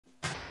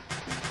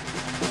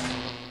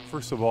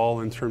First of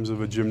all, in terms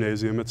of a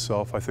gymnasium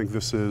itself, I think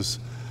this is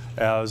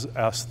as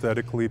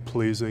aesthetically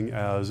pleasing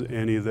as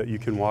any that you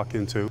can walk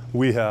into.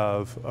 We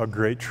have a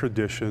great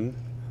tradition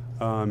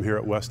here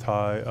at West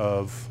High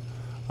of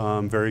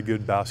very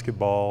good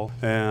basketball,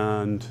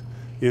 and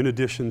in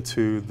addition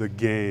to the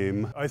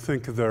game, I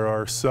think there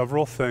are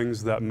several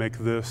things that make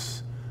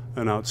this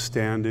an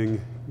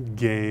outstanding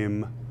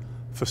game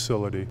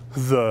facility.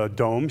 The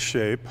dome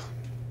shape,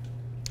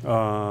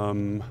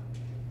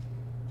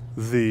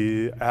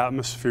 the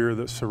atmosphere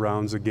that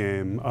surrounds a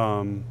game.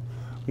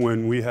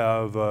 When we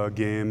have a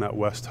game at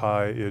West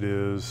High, it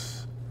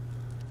is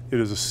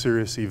a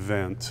serious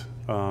event,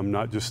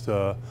 not just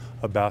a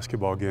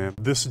basketball game.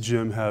 This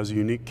gym has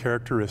unique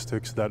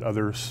characteristics that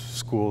other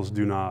schools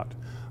do not.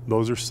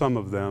 Those are some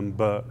of them,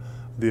 but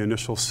the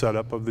initial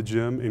setup of the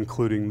gym,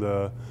 including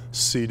the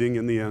seating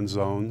in the end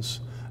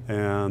zones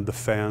and the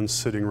fans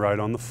sitting right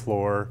on the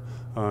floor,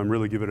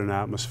 really give it an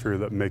atmosphere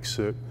that makes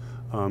it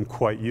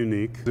quite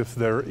unique. If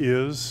there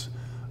is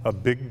a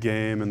big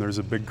game and there's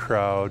a big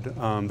crowd,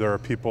 there are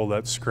people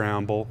that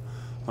scramble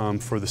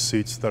for the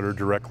seats that are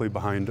directly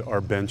behind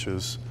our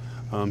benches,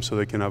 so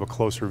they can have a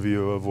closer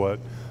view of what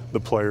the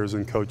players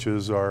and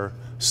coaches are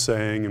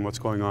saying and what's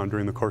going on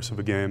during the course of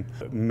a game.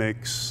 It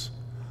makes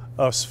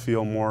us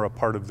feel more a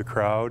part of the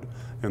crowd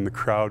and the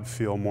crowd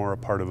feel more a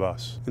part of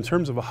us. In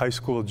terms of a high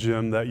school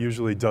gym that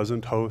usually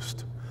doesn't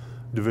host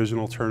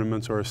divisional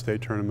tournaments or a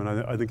state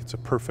tournament, I think it's a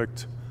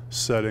perfect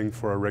setting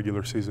for a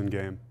regular season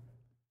game.